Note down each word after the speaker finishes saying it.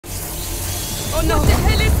Oh no! What the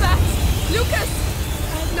hell is that? Lucas!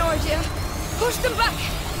 I have no idea. Push them back!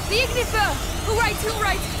 The Ignifer! Right,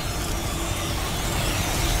 right!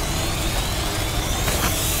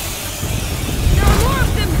 There are more of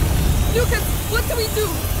them! Lucas, what do we do?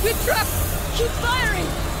 We're trapped! Keep firing!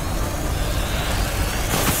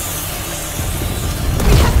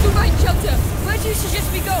 We have to find shelter! Where do you suggest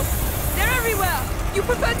we go? They're everywhere! You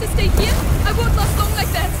prefer to stay here? I won't last long like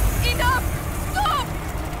that! Enough! Stop!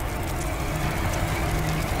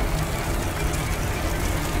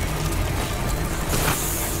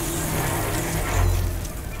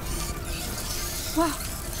 Wow.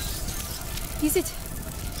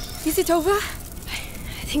 Is it over?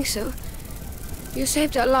 I think so. You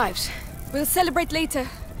saved our lives. We'll celebrate later.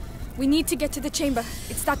 We need to get to the chamber.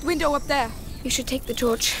 It's that window up there. You should take the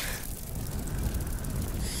torch.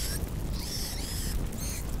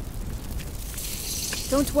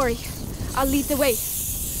 Don't worry. I'll lead the way.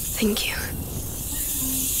 Thank you.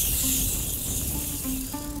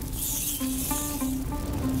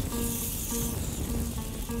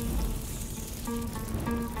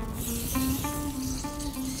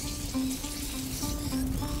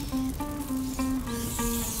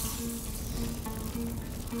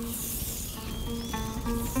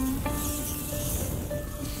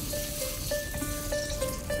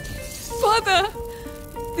 Father!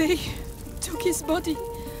 They took his body.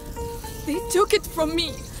 They took it from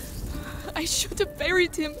me. I should have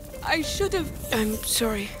buried him. I should have... I'm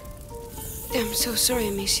sorry. I'm so sorry,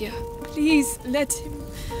 Amicia. Please let him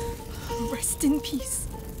rest in peace.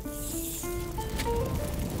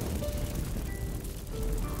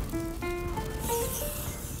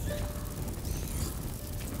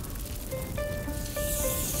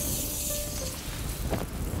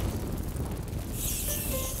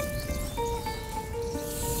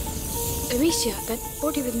 Amicia, that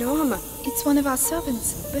body with no armor. It's one of our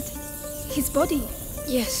servants, but his body...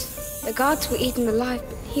 Yes, the guards were eaten alive,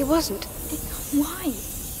 but he wasn't. Why?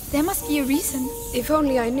 There must be a reason. If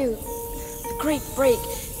only I knew. The Great Break,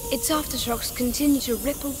 its aftershocks continue to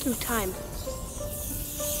ripple through time.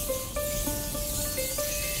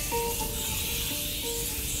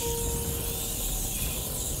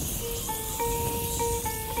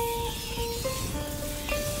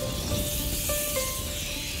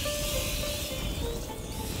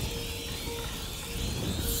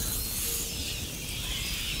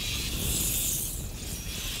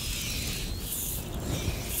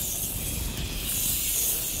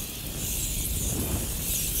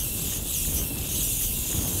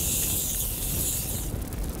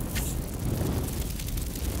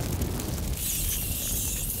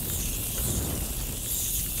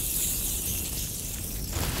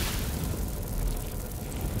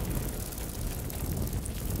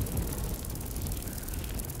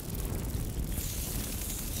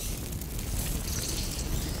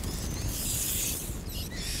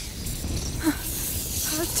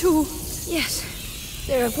 Too. Yes,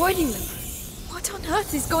 they're avoiding them. What on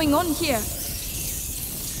earth is going on here?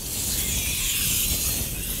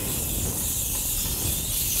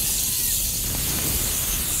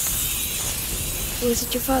 Was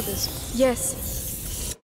it your father's? Yes.